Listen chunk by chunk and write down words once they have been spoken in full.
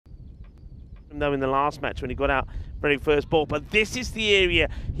though in the last match when he got out very first ball, but this is the area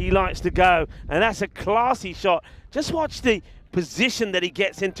he likes to go, and that's a classy shot. Just watch the position that he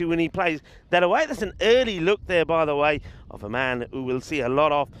gets into when he plays that away. That's an early look there, by the way, of a man who we'll see a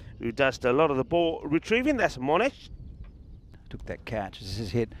lot of, who does a lot of the ball retrieving. That's Monesh. Took that catch. This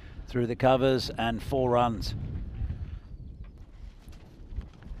is hit through the covers and 4 runs.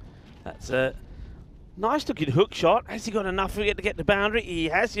 That's a nice looking hook shot. Has he got enough for it to get the boundary? He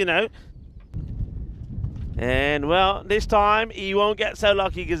has, you know. And well, this time he won't get so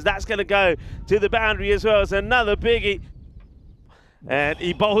lucky because that's going to go to the boundary as well. It's another biggie. And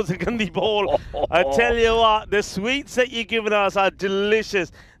he bowls a Gandhi ball. I tell you what, the sweets that you're giving us are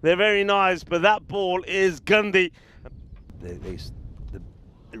delicious. They're very nice, but that ball is Gandhi.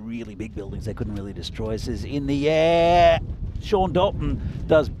 The really big buildings they couldn't really destroy. This is in the air. Sean Dalton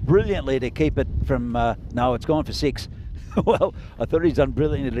does brilliantly to keep it from. No, it's gone for 6. Well, I thought he's done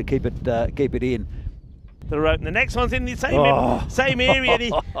brilliantly to keep it in. The rope. And the next one's in the same area.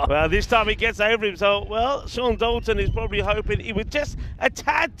 And well, this time he gets over him. So, well, Sean Dalton is probably hoping he was just a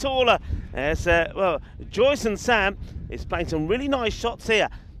tad taller. As well, Joyson Sam is playing some really nice shots here.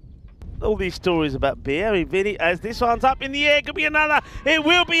 All these stories about beer. I mean, Vinny, as this one's up in the air, could be another. It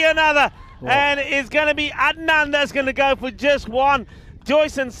will be another. Oh. And it's going to be Adnan that's going to go for just 1.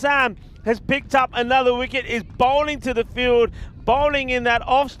 Joyson Sam has picked up another wicket, is bowling to the field, bowling in that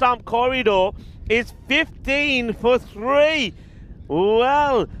off-stump corridor. It's 15 for 3.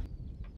 Well,